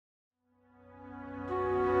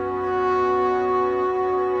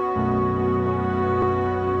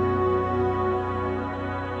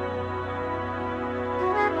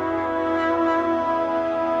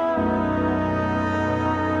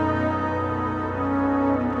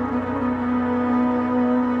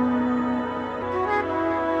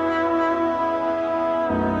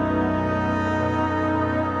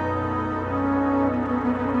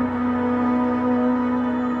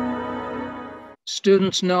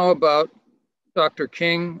students know about Dr.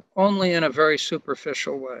 King only in a very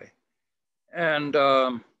superficial way. And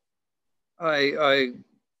I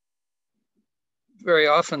very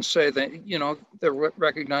often say that, you know, they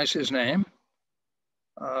recognize his name.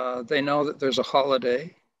 They know that there's a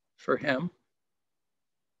holiday for him.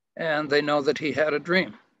 And they know that he had a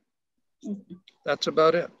dream. That's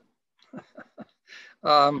about it.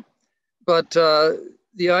 But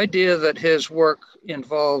the idea that his work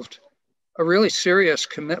involved a really serious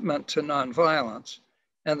commitment to nonviolence,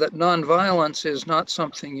 and that nonviolence is not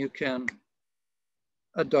something you can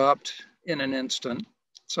adopt in an instant,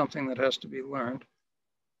 something that has to be learned,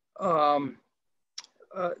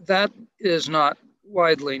 that is not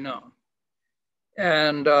widely known.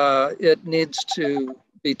 And it needs to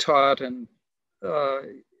be taught, and a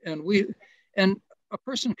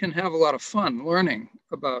person can have a lot of fun learning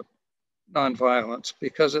about nonviolence,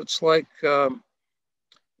 because it's like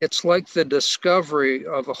the discovery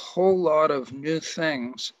of a whole lot of new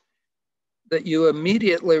things that you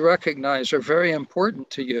immediately recognize are very important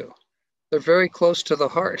to you. They're very close to the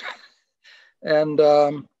heart. And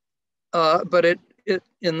but it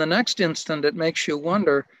in the next instant, it makes you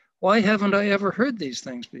wonder, why haven't I ever heard these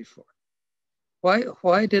things before?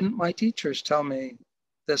 Why didn't my teachers tell me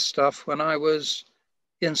this stuff when I was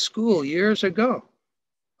in school years ago?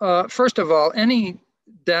 First of all, any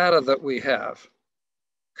data that we have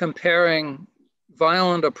comparing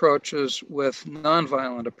violent approaches with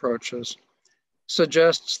nonviolent approaches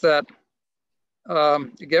suggests that,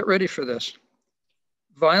 get ready for this,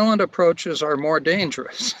 violent approaches are more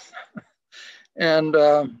dangerous. And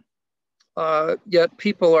yet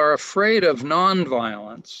people are afraid of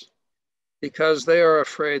nonviolence because they are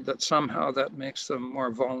afraid that somehow that makes them more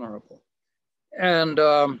vulnerable. And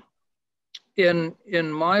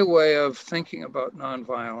in my way of thinking about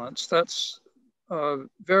nonviolence, that's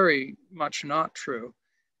very much not true.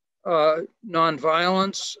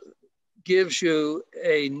 Nonviolence gives you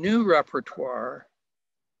a new repertoire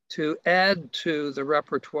to add to the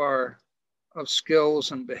repertoire of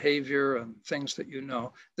skills and behavior and things that you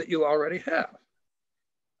know that you already have.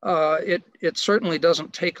 It certainly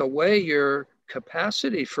doesn't take away your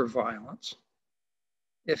capacity for violence.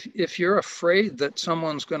 If you're afraid that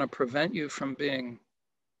someone's going to prevent you from being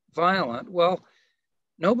violent, well,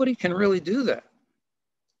 nobody can really do that.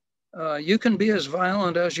 You can be as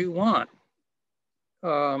violent as you want,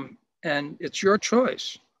 and it's your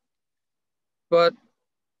choice. But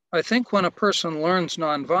I think when a person learns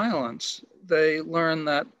nonviolence, they learn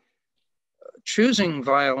that choosing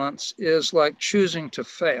violence is like choosing to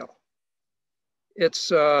fail.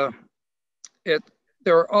 There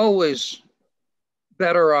are always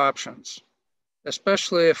better options,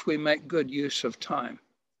 especially if we make good use of time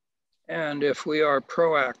and if we are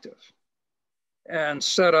proactive and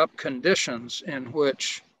set up conditions in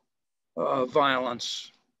which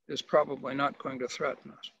violence is probably not going to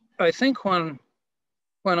threaten us. I think when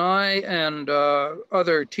I and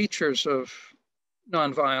other teachers of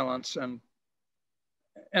nonviolence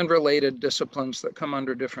and related disciplines that come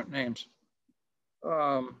under different names,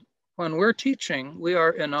 when we're teaching, we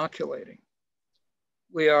are inoculating.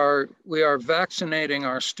 We are vaccinating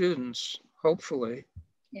our students, hopefully,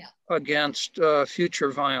 against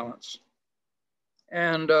future violence.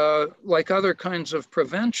 And like other kinds of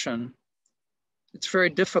prevention, it's very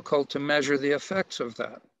difficult to measure the effects of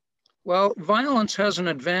that. Well, violence has an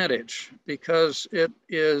advantage because it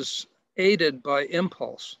is aided by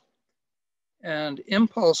impulse. And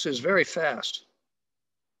impulse is very fast.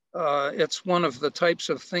 It's one of the types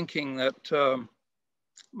of thinking that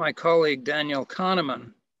my colleague Daniel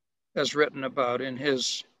Kahneman has written about in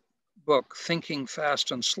his book, Thinking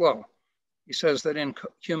Fast and Slow. He says that in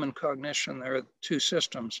human cognition, there are two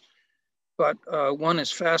systems, but one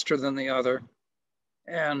is faster than the other.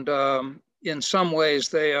 And in some ways,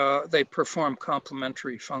 they perform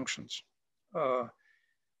complementary functions.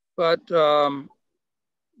 But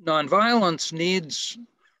nonviolence needs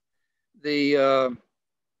the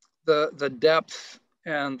depth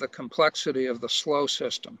and the complexity of the slow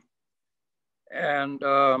system. And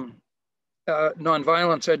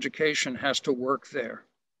nonviolence education has to work there.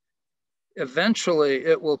 Eventually,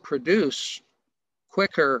 it will produce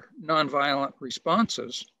quicker nonviolent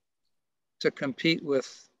responses to compete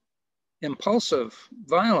with impulsive,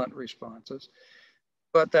 violent responses,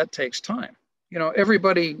 but that takes time. You know,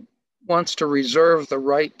 everybody wants to reserve the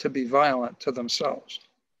right to be violent to themselves.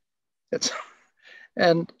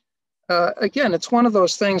 Again, it's one of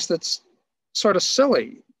those things that's sort of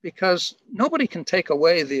silly because nobody can take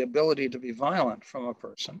away the ability to be violent from a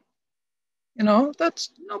person. You know,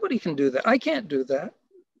 nobody can do that. I can't do that.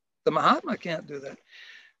 The Mahatma can't do that.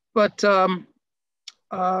 But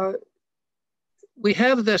we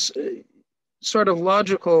have this sort of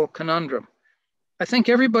logical conundrum. I think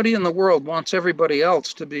everybody in the world wants everybody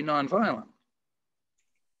else to be nonviolent.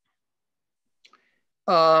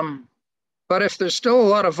 But if there's still a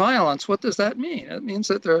lot of violence, what does that mean? It means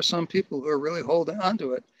that there are some people who are really holding on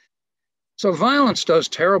to it. So violence does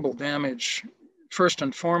terrible damage, first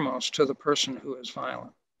and foremost, to the person who is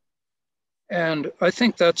violent. And I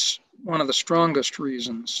think that's one of the strongest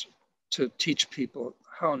reasons to teach people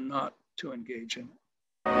how not to engage in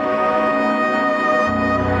it.